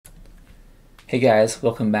Hey guys,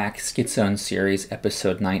 welcome back. SCHIZONE series,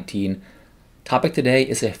 episode 19. Topic today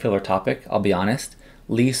is a filler topic, I'll be honest.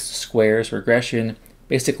 Least squares regression,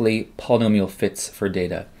 basically polynomial fits for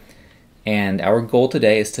data. And our goal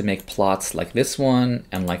today is to make plots like this one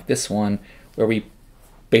and like this one, where we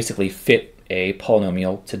basically fit a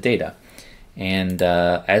polynomial to data. And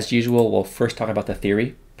as usual, we'll first talk about the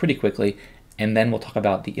theory pretty quickly, and then we'll talk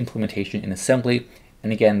about the implementation in assembly.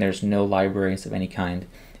 And again, there's no libraries of any kind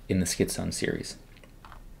in the SCHIZONE series.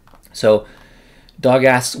 So Dog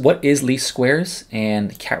asks, what is least squares?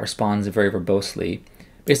 And Cat responds very verbosely.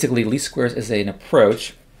 Basically, least squares is an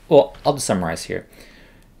approach. Well, I'll just summarize here.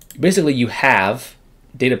 Basically, you have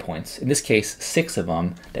data points, in this case 6 of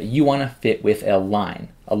them, that you want to fit with a line.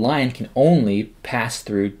 A line can only pass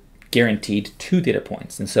through guaranteed 2 data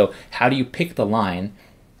points. And so how do you pick the line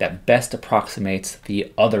that best approximates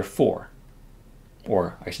the other 4?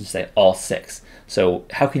 Or I should say all 6. So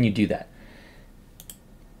how can you do that?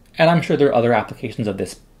 And I'm sure there are other applications of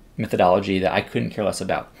this methodology that I couldn't care less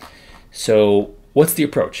about. So what's the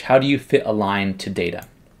approach? How do you fit a line to data?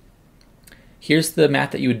 Here's the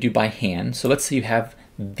math that you would do by hand. So let's say you have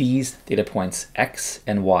these data points, x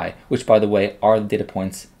and y, which by the way are the data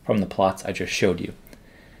points from the plots I just showed you.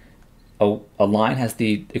 A line has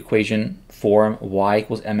the equation form y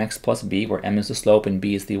equals mx plus b, where m is the slope and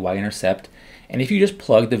b is the y-intercept. And if you just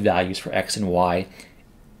plug the values for x and y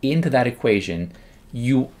into that equation,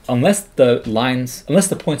 unless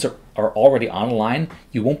the points are already on a line,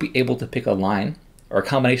 you won't be able to pick a line or a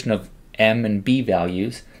combination of m and b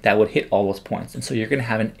values that would hit all those points. And so you're going to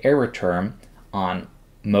have an error term on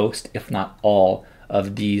most, if not all,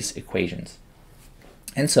 of these equations.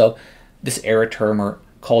 And so this error term, or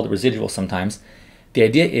called residual sometimes, the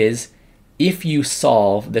idea is if you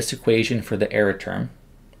solve this equation for the error term,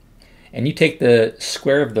 and you take the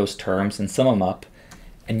square of those terms and sum them up,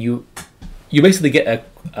 and you basically get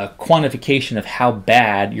a quantification of how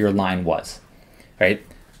bad your line was, right?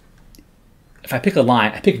 If I pick a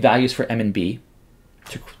line, I pick values for m and b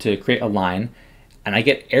to create a line, and I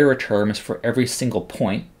get error terms for every single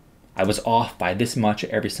point. I was off by this much at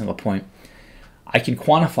every single point. I can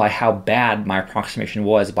quantify how bad my approximation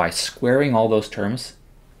was by squaring all those terms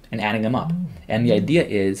and adding them up. And the idea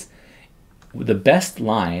is the best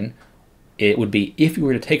line, it would be if you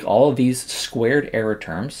were to take all of these squared error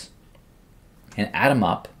terms and add them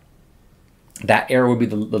up, that error would be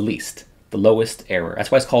the least, the lowest error.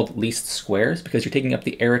 That's why it's called least squares, because you're taking up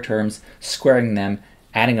the error terms, squaring them,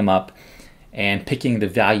 adding them up, and picking the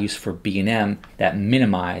values for b and m that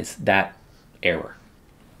minimize that error.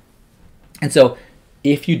 And so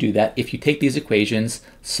if you do that, if you take these equations,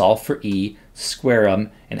 solve for e, square them,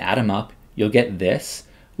 and add them up, you'll get this,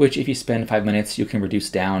 which if you spend 5 minutes, you can reduce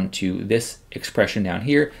down to this expression down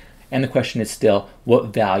here. And the question is still, what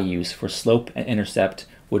values for slope and intercept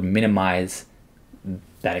would minimize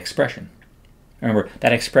that expression? Remember,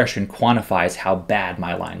 that expression quantifies how bad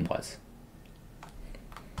my line was.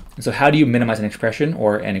 And so how do you minimize an expression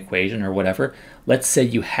or an equation or whatever? Let's say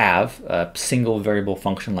you have a single variable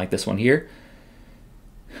function like this one here.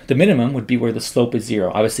 The minimum would be where the slope is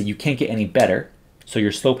 0. Obviously, you can't get any better, so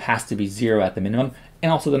your slope has to be 0 at the minimum,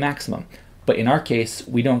 and also the maximum. But in our case,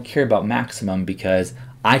 we don't care about maximum because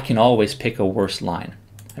I can always pick a worse line.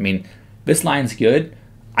 I mean, this line's good.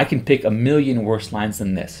 I can pick a million worse lines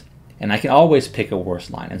than this, and I can always pick a worse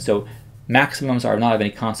line. And so maximums are not of any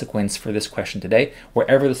consequence for this question today.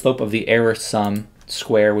 Wherever the slope of the error sum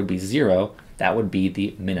square would be 0, that would be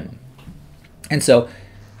the minimum. And so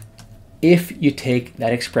if you take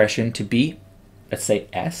that expression to be, let's say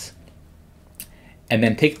s, and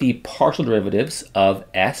then take the partial derivatives of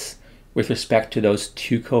s with respect to those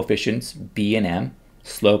 2 coefficients, b and m,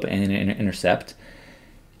 slope and intercept,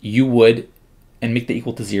 you would, and make that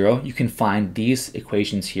equal to 0, you can find these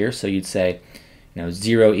equations here. So you'd say,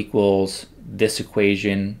 0 equals this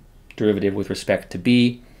equation derivative with respect to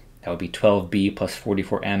b. That would be 12b plus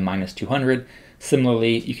 44m minus 200.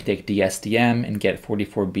 Similarly, you can take ds dm and get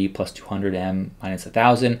 44b plus 200m minus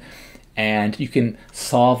 1000. And you can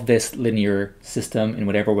solve this linear system in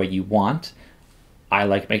whatever way you want. I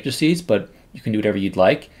like matrices, but you can do whatever you'd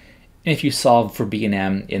like. And if you solve for b and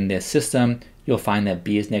m in this system, you'll find that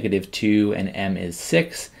b is -2 and m is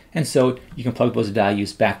 6. And so you can plug those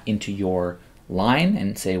values back into your line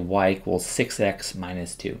and say y equals 6x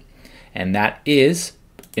minus 2. And that is,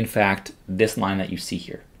 in fact, this line that you see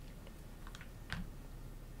here.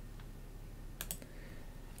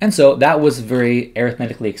 And so that was very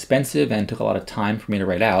arithmetically expensive and took a lot of time for me to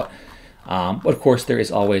write out. But of course, there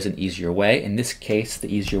is always an easier way. In this case,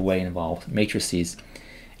 the easier way involves matrices.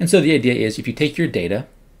 And so the idea is if you take your data,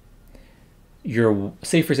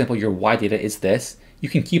 say for example, your y data is this, you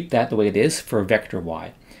can keep that the way it is for vector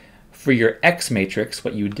y. For your x matrix,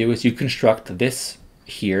 what you would do is you construct this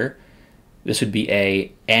here. This would be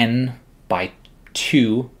a n by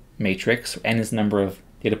 2 matrix. N is the number of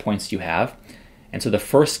data points you have. And so the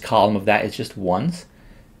first column of that is just ones,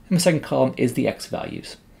 and the second column is the x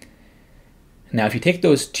values. Now, if you take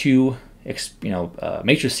those two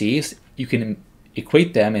matrices, you can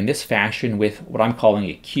equate them in this fashion with what I'm calling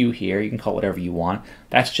a Q here. You can call it whatever you want.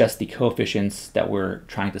 That's just the coefficients that we're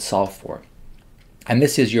trying to solve for. And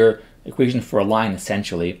this is your equation for a line,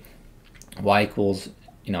 essentially. Y equals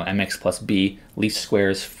mx plus b, least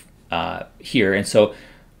squares here. And so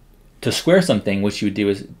to square something, what you would do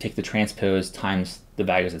is take the transpose times the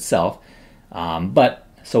values itself.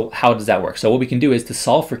 So how does that work? So what we can do is to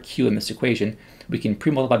solve for Q in this equation, we can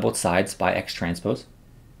pre-multiply both sides by x transpose,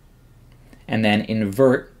 and then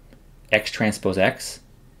invert x transpose x,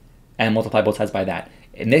 and multiply both sides by that.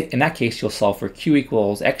 In that case, you'll solve for Q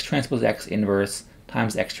equals x transpose x inverse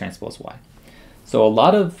times x transpose y. So a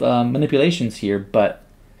lot of manipulations here, but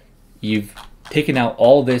you've taken out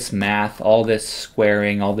all this math, all this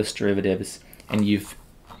squaring, all this derivatives, and you've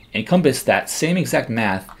encompassed that same exact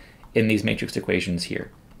math in these matrix equations here.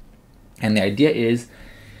 And the idea is,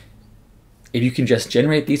 if you can just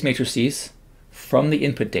generate these matrices from the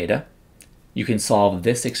input data, you can solve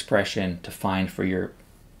this expression to find for your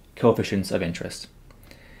coefficients of interest.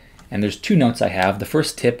 And there's two notes I have. The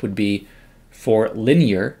first tip would be for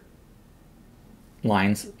linear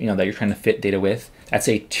lines, that you're trying to fit data with, that's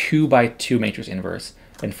a 2 by 2 matrix inverse.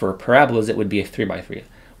 And for parabolas, it would be a 3 by 3.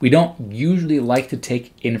 We don't usually like to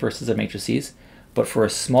take inverses of matrices, but for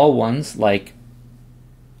small ones like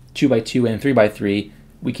 2 by 2 and 3 by 3,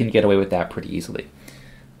 we can get away with that pretty easily.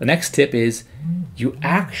 The next tip is you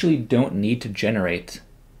actually don't need to generate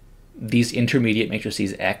these intermediate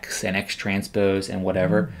matrices x and x transpose and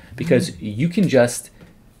whatever, because you can just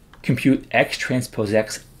compute x transpose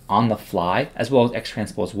x on the fly, as well as x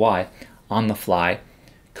transpose y on the fly,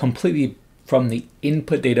 completely from the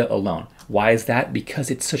input data alone. Why is that?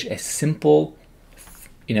 Because it's such a simple,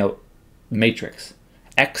 matrix.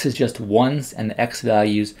 X is just ones and the x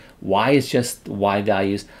values, y is just the y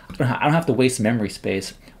values. I don't have to waste memory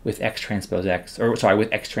space with x transpose x,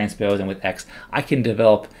 with x transpose and with x. I can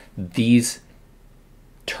develop these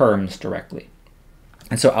terms directly.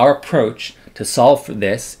 And so our approach to solve for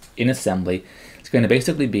this in assembly is going to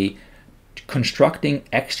basically be constructing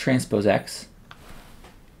x transpose x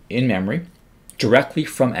in memory directly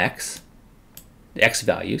from x, the x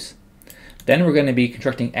values. Then we're going to be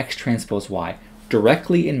constructing x transpose y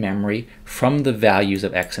directly in memory from the values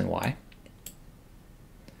of x and y.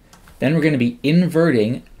 Then we're going to be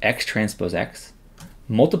inverting x transpose x,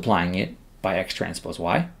 multiplying it by x transpose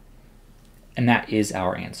y, and that is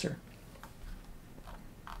our answer.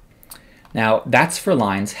 Now, that's for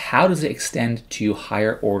lines. How does it extend to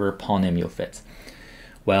higher order polynomial fits?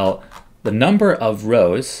 Well, the number of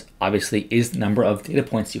rows obviously is the number of data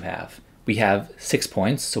points you have. We have 6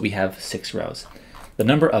 points, so we have 6 rows. The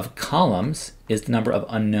number of columns is the number of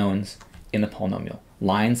unknowns in the polynomial.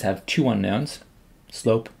 Lines have 2 unknowns,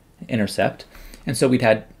 slope, intercept, and so we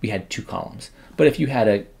had 2 columns. But if you had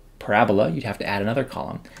a parabola, you'd have to add another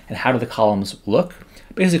column. And how do the columns look?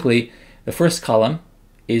 Basically, the first column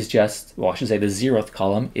is just, well, I should say the 0th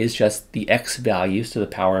column is just the x values to the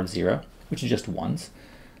power of 0, which is just ones.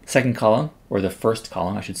 Second column, or the first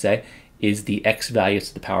column, I should say, is the x values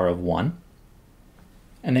to the power of 1.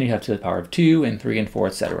 And then you have to the power of 2 and 3 and 4,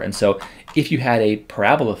 etc. And so if you had a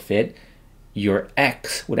parabola fit, your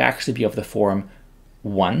x would actually be of the form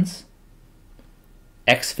ones,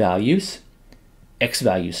 x values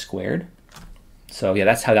squared. So yeah,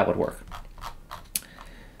 that's how that would work.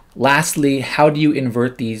 Lastly, how do you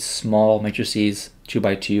invert these small matrices 2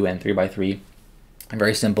 by 2 and 3 by 3?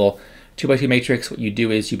 Very simple. 2 by 2 matrix, what you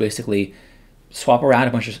do is you basically swap around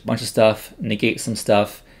a bunch of stuff, negate some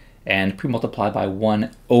stuff, and pre-multiply by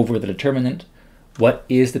 1 over the determinant. What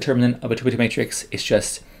is the determinant of a 2 by 2 matrix? It's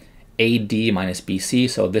just AD minus BC,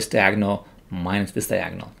 so this diagonal minus this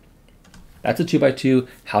diagonal. That's a 2 by 2.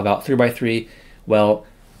 How about 3 by 3? Well,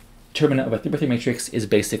 determinant of a 3 by 3 matrix is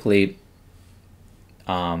basically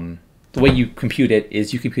the way you compute it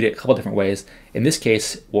is you compute it a couple different ways. In this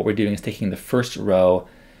case, what we're doing is taking the first row,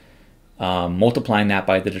 multiplying that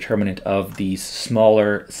by the determinant of these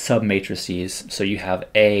smaller submatrices. So you have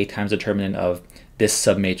A times the determinant of this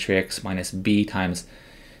submatrix minus B times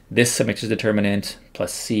this submatrix determinant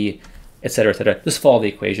plus C, etc., etc. Just follow the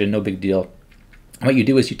equation, no big deal. And what you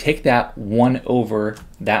do is you take that 1 over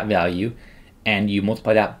that value and you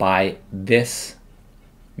multiply that by this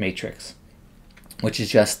matrix. which is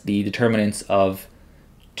just the determinants of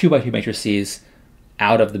 2 by 2 matrices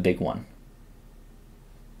out of the big one.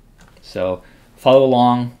 So follow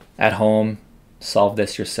along at home, solve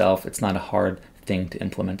this yourself. It's not a hard thing to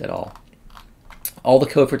implement at all. All the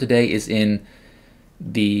code for today is in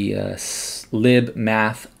the lib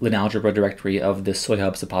math linalgebra directory of the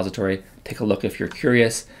SoyHub suppository. Take a look if you're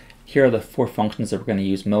curious. Here are the 4 functions that we're going to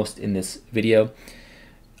use most in this video.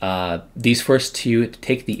 These first 2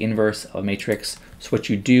 take the inverse of a matrix. So what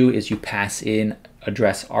you do is you pass in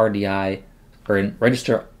address RDI, or in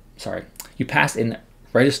register, you pass in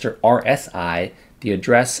register RSI the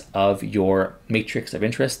address of your matrix of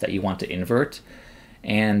interest that you want to invert,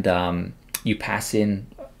 and you pass in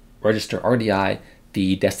register RDI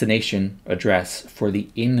the destination address for the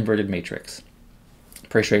inverted matrix.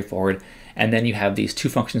 Pretty straightforward. And then you have these 2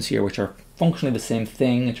 functions here, which are functionally the same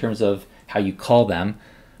thing in terms of how you call them,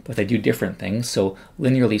 but they do different things. So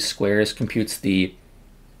linearly squares computes the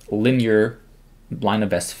linear line of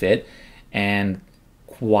best fit, and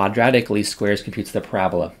quadratically squares computes the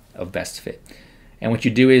parabola of best fit. And what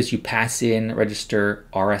you do is you pass in register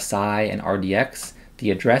RSI and RDX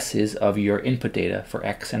the addresses of your input data for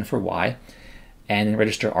X and for Y, and in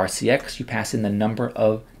register RCX you pass in the number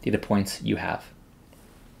of data points you have.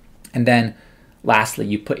 And then lastly,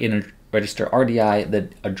 you put in register RDI the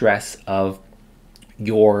address of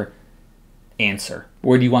your answer.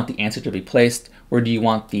 Where do you want the answer to be placed? Where do you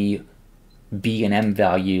want the B and M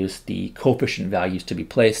values, the coefficient values, to be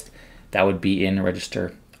placed? That would be in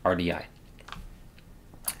register RDI.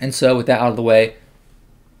 And so with that out of the way,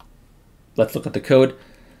 let's look at the code.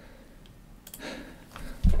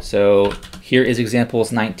 So here is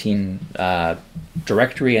examples 19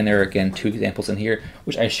 directory, and there are again 2 examples in here,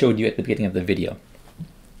 which I showed you at the beginning of the video.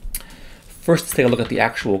 First, let's take a look at the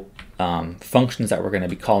actual functions that we're going to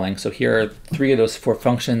be calling. So here are 3 of those 4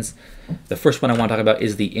 functions. The first one I want to talk about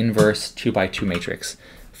is the inverse 2 by 2 matrix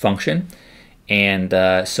function. And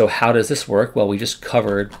so how does this work? Well, we just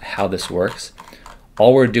covered how this works.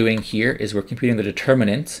 All we're doing here is we're computing the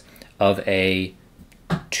determinant of a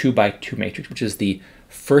 2 by 2 matrix, which is the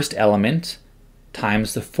first element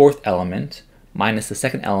times the 4th element minus the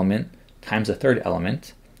 2nd element times the 3rd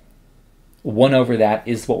element. 1 over that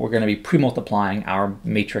is what we're going to be pre-multiplying our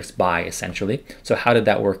matrix by, essentially. So how did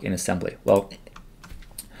that work in assembly? Well,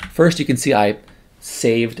 first you can see I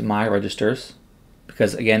saved my registers,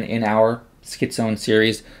 because again, in our SCHIZONE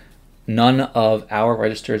series, none of our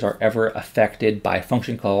registers are ever affected by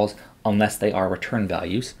function calls unless they are return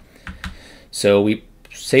values. So we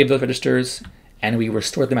save those registers and we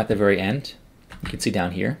restore them at the very end. You can see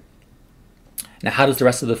down here. Now, how does the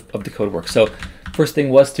rest of the code work? So first thing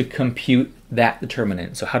was to compute that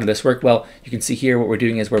determinant. So how did this work? Well, you can see here what we're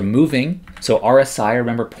doing is we're moving. So RSI,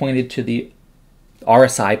 remember, pointed to the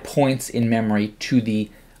RSI points in memory to the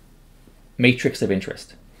matrix of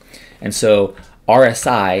interest. And so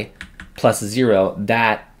RSI plus 0,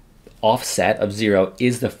 that offset of 0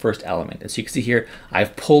 is the first element. And so you can see here,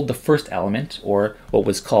 I've pulled the first element, or what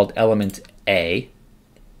was called element A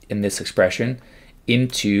in this expression,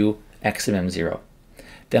 into XMM0.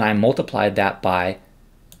 Then I multiplied that by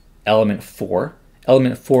element 4.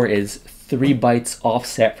 Element 4 is 3 bytes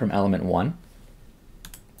offset from element 1.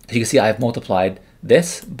 So you can see I've multiplied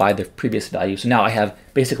this by the previous value. So now I have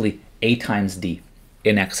basically A times D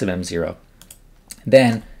in XMM0.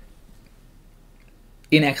 Then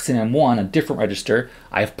in XMM1, a different register,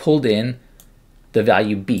 I've pulled in the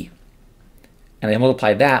value B, and I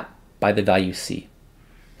multiplied that by the value C.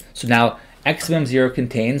 So now XMM0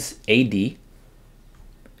 contains AD,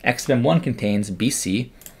 XMM1 contains BC,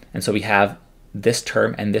 and so we have this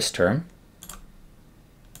term and this term,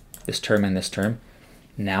 this term and this term.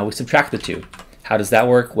 Now we subtract the 2. How does that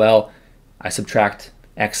work? Well, I subtract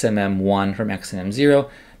XMM1 from XMM0.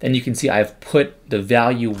 Then you can see I've put the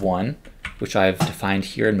value 1, which I've defined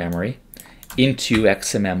here in memory, into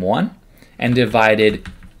XMM1 and divided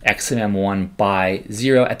XMM1 by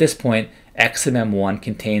 0. At this point, XMM1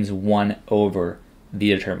 contains 1 over the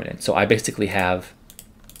determinant. So I basically have,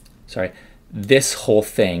 this whole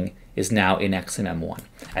thing is now in XMM1.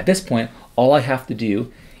 At this point, all I have to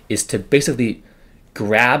do is to basically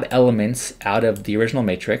grab elements out of the original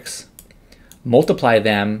matrix, multiply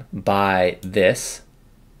them by this,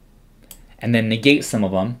 and then negate some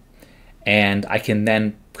of them, and I can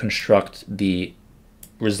then construct the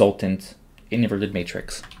resultant inverted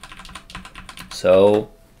matrix.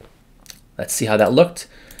 So let's see how that looked.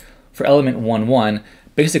 For element 1, 1,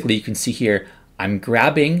 basically you can see here, I'm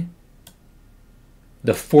grabbing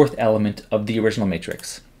the 4th element of the original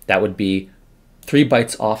matrix. That would be 3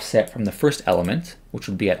 bytes offset from the first element, which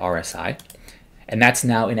would be at RSI. and that's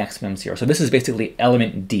now in x minimum 0. So this is basically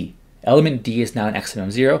element D. Element D is now in x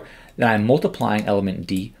minimum 0. Then I'm multiplying element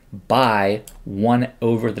D by 1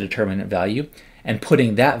 over the determinant value and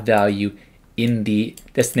putting that value in the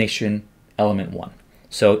destination element 1.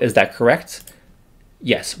 So is that correct?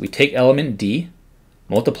 Yes, we take element D,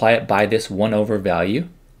 multiply it by this 1 over value,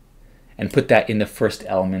 and put that in the first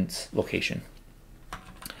element's location.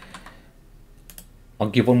 I'll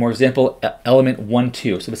give one more example, element 1,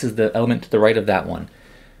 2. So this is the element to the right of that one.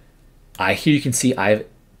 Here you can see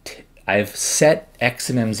I've set x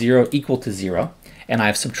minimum 0 equal to 0, and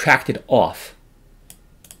I've subtracted off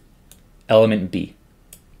element B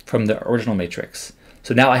from the original matrix.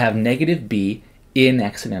 So now I have negative B in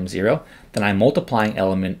x minimum 0, then I'm multiplying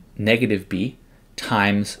element negative B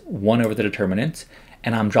times 1 over the determinant,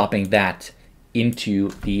 and I'm dropping that into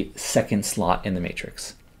the second slot in the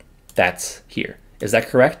matrix. That's here. Is that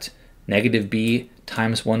correct? Negative B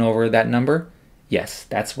times 1 over that number? Yes,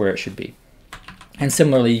 that's where it should be. And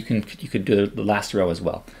similarly, you could do the last row as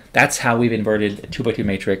well. That's how we've inverted a 2 by 2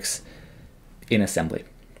 matrix in assembly.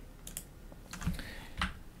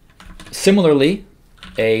 Similarly,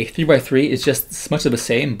 a 3 by 3 is just much of the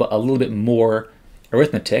same, but a little bit more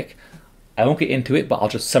arithmetic. I won't get into it, but I'll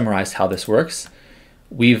just summarize how this works.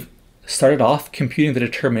 We've started off computing the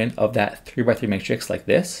determinant of that 3 by 3 matrix like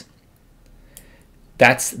this.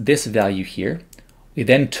 That's this value here. We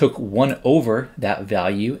then took 1 over that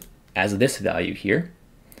value as this value here.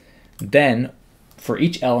 Then for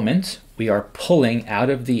each element, we are pulling out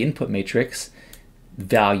of the input matrix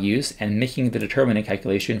values and making the determinant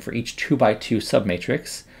calculation for each 2 by 2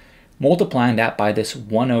 submatrix, multiplying that by this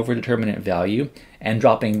 1 over determinant value and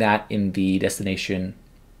dropping that in the destination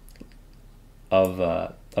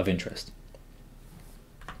of interest.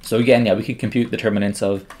 So again, yeah, we could compute determinants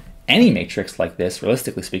of any matrix like this,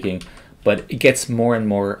 realistically speaking, but it gets more and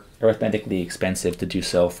more arithmetically expensive to do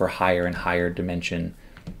so for higher and higher dimension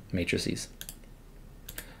matrices.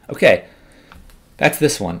 Okay, that's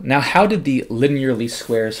this one. Now, how did the linear least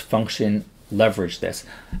squares function leverage this?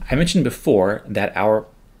 I mentioned before that our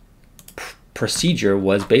procedure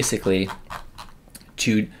was basically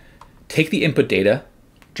to take the input data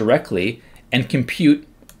directly and compute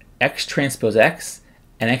x transpose x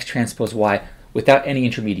and x transpose y without any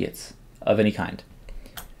intermediates of any kind.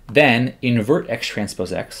 Then invert x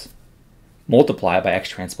transpose x, multiply by x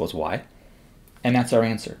transpose y, and that's our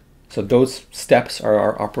answer. So those steps are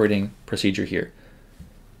our operating procedure here.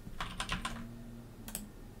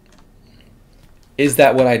 Is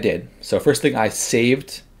that what I did? So first thing, I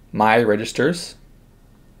saved my registers,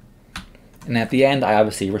 and at the end I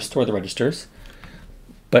obviously restore the registers.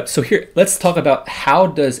 But so here, let's talk about how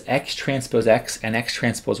does x transpose x and x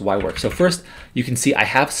transpose y work. So first, you can see I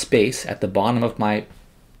have space at the bottom of my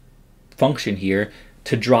function here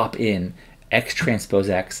to drop in x transpose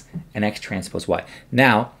x and x transpose y.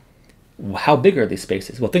 Now, how big are these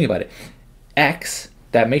spaces? Well, think about it. X,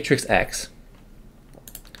 that matrix X,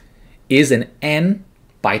 is an n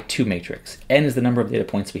by 2 matrix. N is the number of data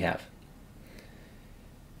points we have.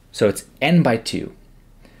 So it's n by 2.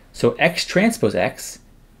 So x transpose x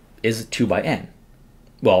is 2 by n.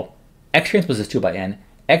 Well, x transpose is 2 by n.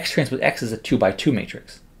 X transpose x is a 2 by 2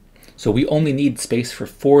 matrix. So we only need space for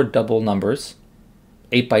 4 double numbers,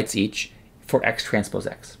 8 bytes each, for x transpose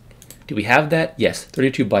x. Do we have that? Yes,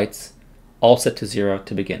 32 bytes, all set to 0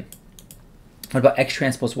 to begin. What about x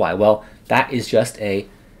transpose y? Well, that is just a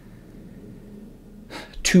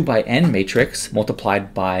 2 by n matrix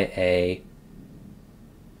multiplied by a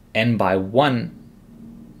n by 1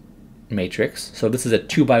 matrix. So this is a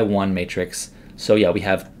 2 by 1 matrix. So yeah, we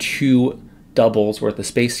have 2 doubles worth of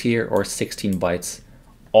space here, or 16 bytes,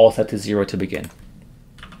 all set to 0 to begin.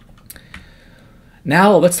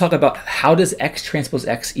 Now let's talk about how does x transpose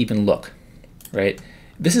x even look, right?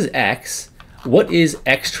 This is x. What is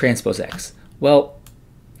x transpose x? Well,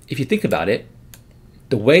 if you think about it,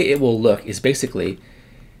 the way it will look is basically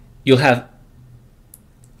you'll have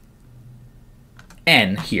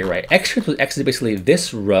n here, right? X transpose x is basically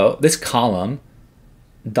this row, this column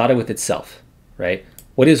dotted with itself, right?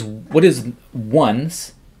 What is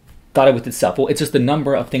ones dotted with itself? Well, it's just the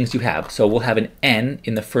number of things you have. So we'll have an n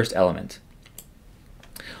in the first element.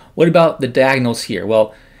 What about the diagonals here?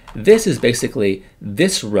 Well, this is basically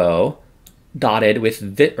this row dotted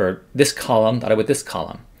with this, or this column dotted with this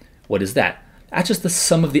column. What is that? That's just the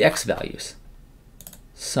sum of the x values.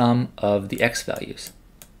 Sum of the x values.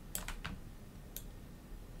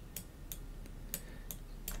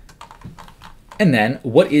 And then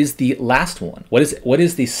what is the last one? What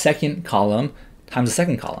is the second column times the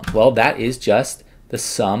second column? Well, that is just the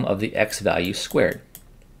sum of the x values squared.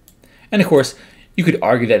 And of course, you could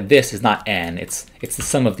argue that this is not n, it's the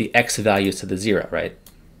sum of the x values to the 0, right?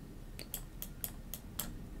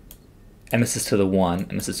 And this is to the 1,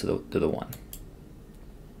 and this is to the 1.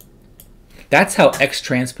 That's how x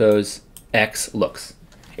transpose x looks.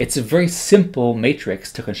 It's a very simple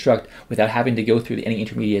matrix to construct without having to go through any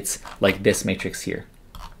intermediates like this matrix here.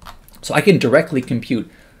 So I can directly compute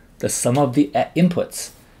the sum of the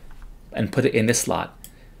inputs and put it in this slot.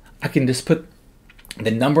 I can just put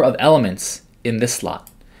the number of elements in this slot,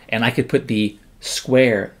 and I could put the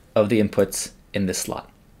square of the inputs in this slot.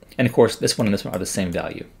 And of course, this one and this one are the same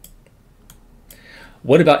value.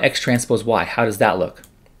 What about x transpose y? How does that look?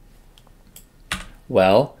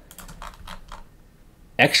 Well,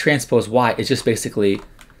 x transpose y is just basically,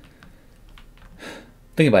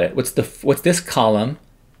 think about it, what's this column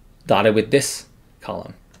dotted with this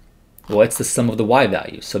column? Well, it's the sum of the y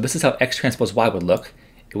values. So this is how x transpose y would look.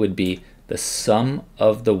 It would be the sum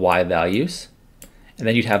of the y values, and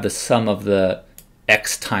then you'd have the sum of the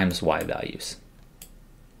x times y values.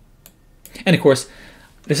 And of course,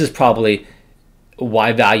 this is probably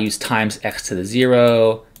y values times x to the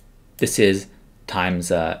 0. This is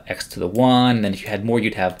times x to the 1. And then if you had more,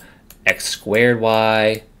 you'd have x squared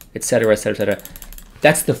y, etc., etc., etc.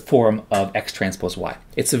 That's the form of x transpose y.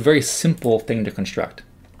 It's a very simple thing to construct.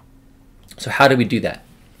 So how do we do that?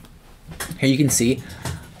 Here you can see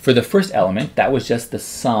for the first element, that was just the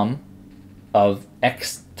sum of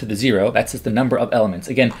x to the 0. That's just the number of elements.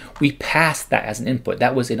 Again, we passed that as an input.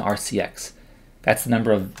 That was in RCX. That's the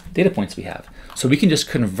number of data points we have. So we can just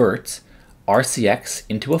convert RCX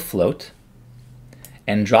into a float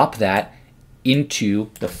and drop that into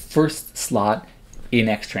the first slot in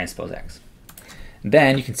x transpose x.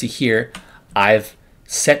 Then you can see here, I've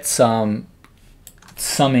set some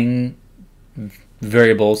summing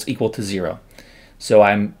variables equal to 0. So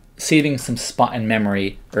I'm saving some spot in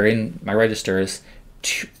memory or in my registers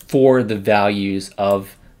for the values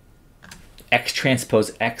of x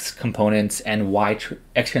transpose x components and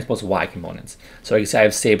x transpose y components. So I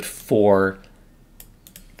have saved 4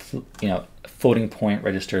 floating point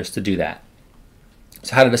registers to do that.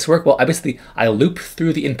 So how did this work? Well, I loop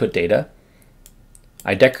through the input data.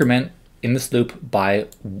 I decrement in this loop by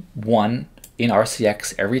 1 in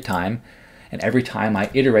RCX every time, and every time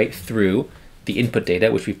I iterate through the input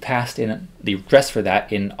data, which we've passed in the address for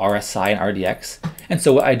that in RSI and RDX. And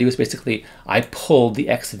so what I do is basically I pull the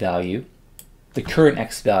x value, the current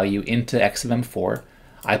x value into x of m4.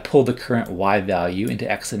 I pull the current y value into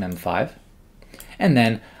x of m5. And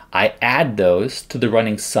then I add those to the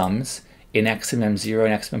running sums in x of m0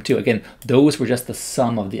 and x of m2. Again, those were just the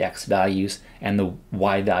sum of the x values and the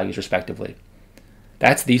y values respectively.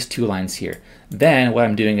 That's these two lines here. Then what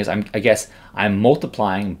I'm doing is I'm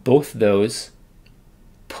multiplying both those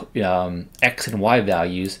x and y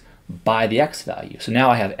values by the x value. So now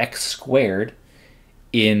I have x squared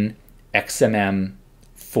in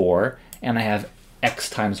xmm4, and I have x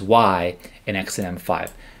times y in xmm5.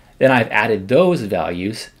 Then I've added those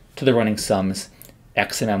values to the running sums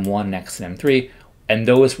xmm1 and xmm3, and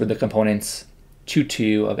those were the components 2,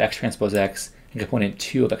 2 of x transpose x and component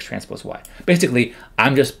 2 of x transpose y. Basically,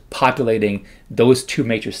 I'm just populating those two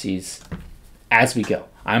matrices as we go.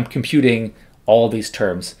 I'm computing all these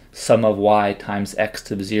terms, sum of y times x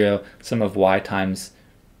to the 0, sum of y times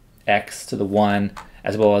x to the 1,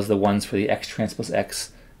 as well as the ones for the x transpose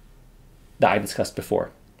x that I discussed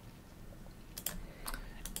before.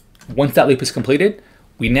 Once that loop is completed,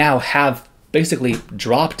 we now have basically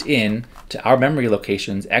dropped in to our memory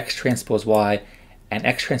locations x transpose y and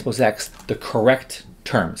x transpose x the correct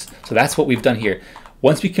terms. So that's what we've done here.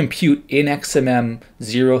 Once we compute in XMM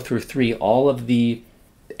 0 through 3 all of the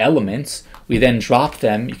elements, we then drop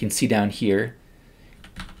them. You can see down here,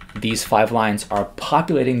 these 5 lines are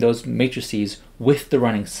populating those matrices with the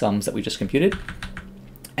running sums that we just computed.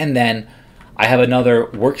 And then I have another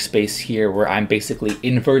workspace here where I'm basically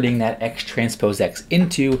inverting that x transpose x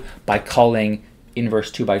into by calling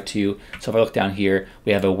inverse 2 by 2. So if I look down here,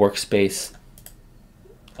 we have a workspace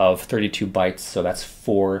of 32 bytes. So that's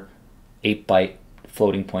 4 8-byte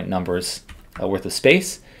floating point numbers worth of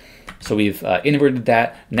space. So we've inverted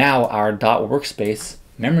that. Now our dot workspace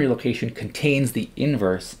memory location contains the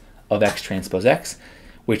inverse of x transpose x,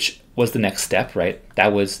 which was the next step, right?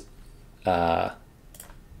 That was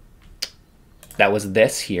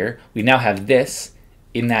this here. We now have this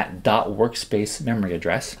in that dot workspace memory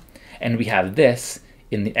address, and we have this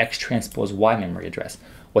in the x transpose y memory address.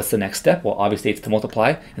 What's the next step? Well, obviously it's to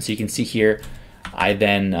multiply, and so you can see here, I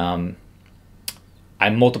then I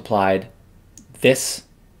multiplied this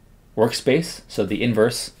workspace, so the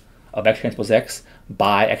inverse of x transpose x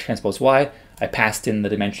by x transpose y. I passed in the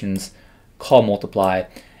dimensions call multiply,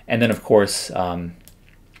 and then of course,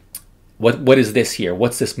 what is this here?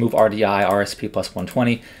 What's this move RDI RSP plus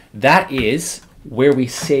 120? That is where we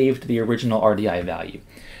saved the original RDI value.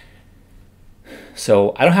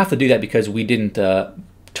 So I don't have to do that because we didn't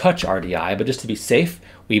touch RDI, but just to be safe,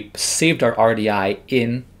 we saved our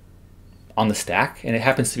RDI on the stack, and it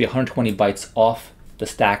happens to be 120 bytes off the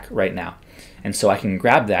stack right now. And so I can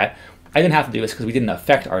grab that. I didn't have to do this because we didn't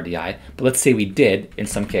affect RDI, but let's say we did in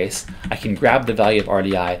some case. I can grab the value of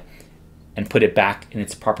RDI and put it back in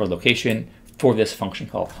its proper location for this function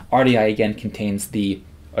call. RDI again contains the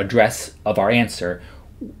address of our answer.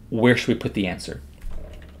 Where should we put the answer?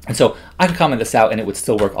 And so I can comment this out and it would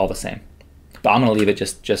still work all the same. But I'm gonna leave it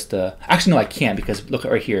actually no, I can't, because look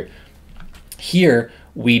right here. Here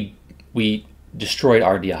we destroyed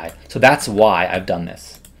RDI. So that's why I've done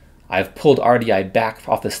this. I've pulled RDI back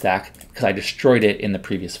off the stack because I destroyed it in the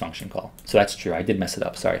previous function call. So that's true, I did mess it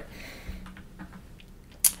up, sorry.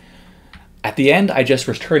 At the end, I just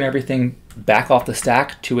return everything back off the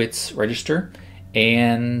stack to its register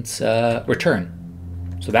and return.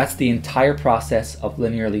 So that's the entire process of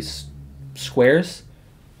linearly squares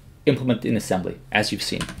implemented in assembly, as you've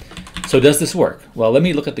seen. So does this work? Well, let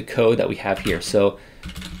me look at the code that we have here. So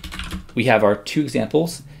we have our two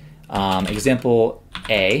examples. Example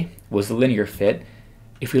A was the linear fit.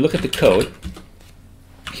 If we look at the code,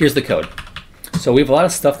 here's the code. So we have a lot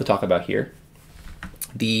of stuff to talk about here.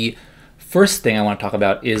 The first thing I want to talk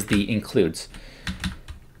about is the includes.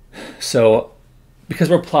 So because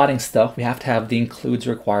we're plotting stuff, we have to have the includes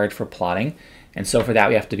required for plotting. And so for that,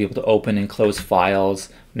 we have to be able to open and close files,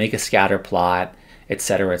 make a scatter plot,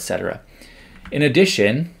 etc., etc. In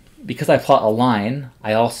addition, because I plot a line,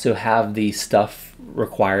 I also have the stuff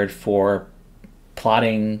required for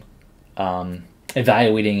plotting,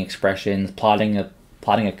 evaluating expressions, plotting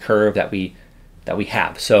a curve that we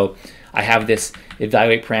have. So I have this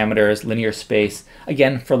evaluate parameters, linear space.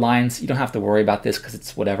 Again, for lines, you don't have to worry about this because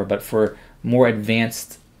it's whatever, but for more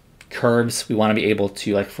advanced curves, we want to be able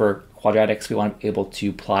to, like for quadratics, we want to be able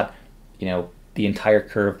to plot, the entire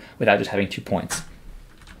curve without just having 2 points.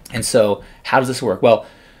 And so how does this work? Well,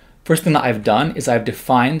 first thing that I've done is I've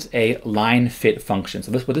defined a line fit function.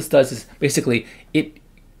 So what this does is basically it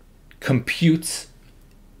computes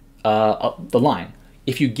the line.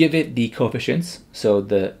 If you give it the coefficients, so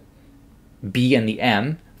the b and the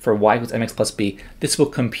m for y equals mx plus b, this will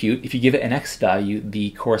compute, if you give it an x value, the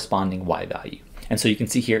corresponding y value. And so you can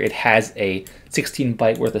see here it has a 16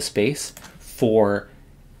 byte worth of space for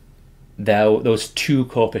those two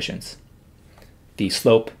coefficients. The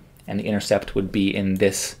slope and the intercept would be in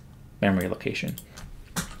this memory location.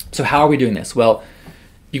 So how are we doing this? Well,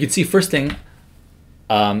 you can see first thing,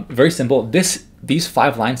 very simple. These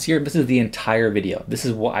 5 lines here, this is the entire video. This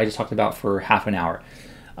is what I just talked about for half an hour.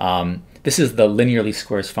 This is the linearly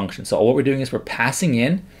squares function. So what we're doing is we're passing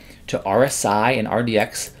in to RSI and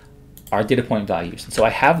RDX our data point values. And so I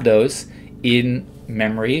have those in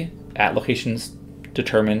memory at locations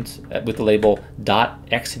determined with the label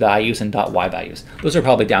 .x values and .y values. Those are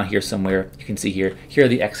probably down here somewhere. You can see here. Here are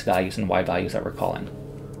the x values and y values that we're calling.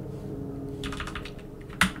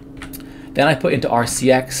 Then I put into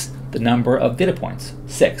RCX the number of data points,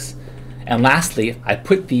 6. And lastly, I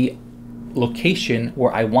put the location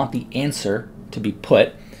where I want the answer to be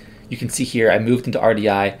put. You can see here I moved into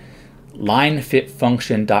RDI line fit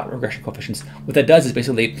function dot regression coefficients. What that does is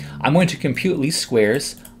basically I'm going to compute least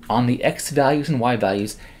squares on the x values and y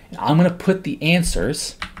values, and I'm going to put the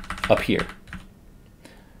answers up here.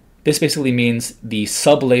 This basically means the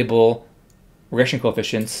sub-label regression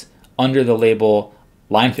coefficients under the label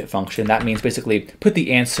line fit function. That means basically put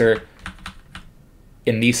the answer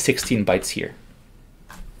in these 16 bytes here.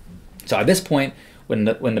 So at this point, when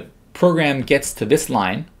the program gets to this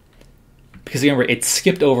line, because remember it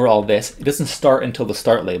skipped over all this, it doesn't start until the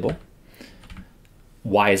start label.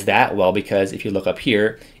 Why is that? Well, because if you look up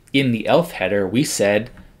here, in the ELF header, we said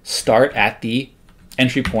start at the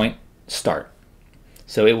entry point start.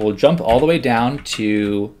 So it will jump all the way down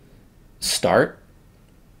to start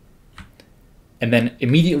and then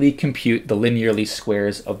immediately compute the linearly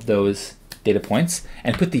squares of those data points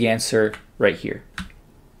and put the answer right here.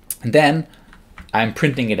 And then I'm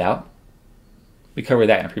printing it out. We covered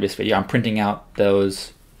that in a previous video. I'm printing out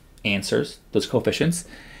those answers, those coefficients.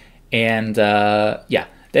 And yeah,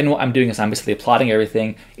 then what I'm doing is I'm basically plotting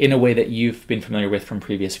everything in a way that you've been familiar with from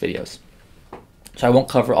previous videos. So I won't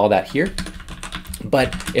cover all that here.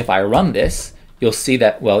 But if I run this, you'll see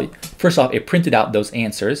that, well, first off, it printed out those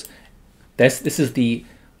answers. This is the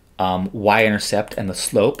y-intercept and the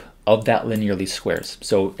slope of that linearly squares.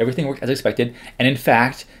 So everything worked as expected. And in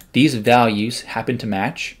fact, these values happen to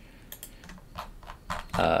match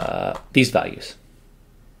these values.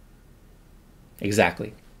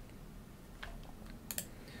 Exactly.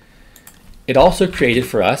 It also created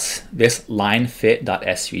for us this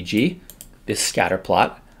linefit.svg, this scatter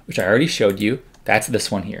plot, which I already showed you. That's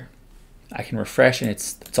this one here. I can refresh and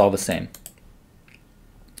it's all the same.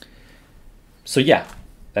 So yeah,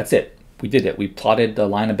 that's it. We did it. We plotted the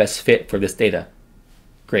line of best fit for this data.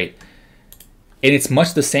 Great. And it's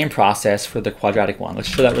much the same process for the quadratic one. Let's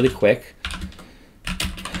show that really quick.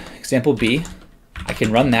 Example B, I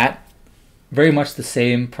can run that. Very much the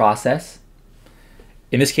same process.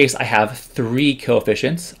 In this case, I have 3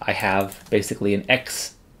 coefficients. I have basically an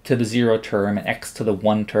x to the 0 term, an x to the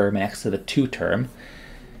 1 term, an x to the 2 term,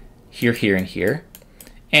 here, here, and here.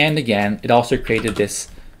 And again, it also created this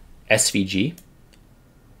SVG,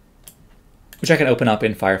 which I can open up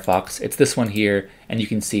in Firefox. It's this one here, and you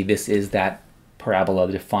can see this is that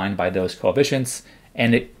parabola defined by those coefficients,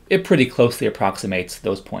 and it pretty closely approximates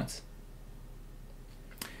those points.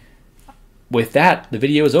 With that, the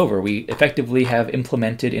video is over. We effectively have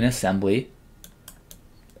implemented in assembly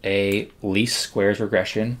a least squares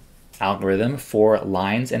regression algorithm for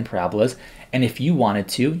lines and parabolas. And if you wanted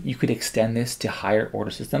to, you could extend this to higher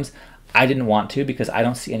order systems. I didn't want to because I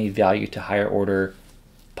don't see any value to higher order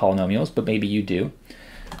polynomials, but maybe you do.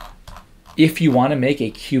 If you want to make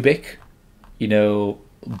a cubic,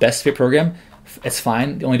 best fit program, it's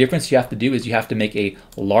fine. The only difference you have to do is you have to make a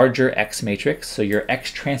larger X matrix. So your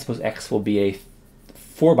X transpose X will be a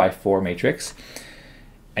 4x4 matrix,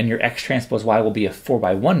 and your X transpose Y will be a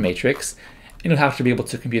 4x1 matrix. And you'll have to be able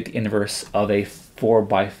to compute the inverse of a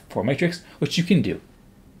 4x4 matrix, which you can do.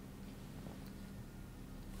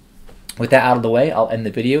 With that out of the way, I'll end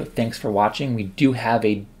the video. Thanks for watching. We do have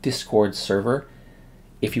a Discord server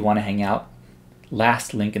if you want to hang out.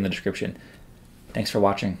 Last link in the description. Thanks for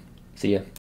watching. See ya.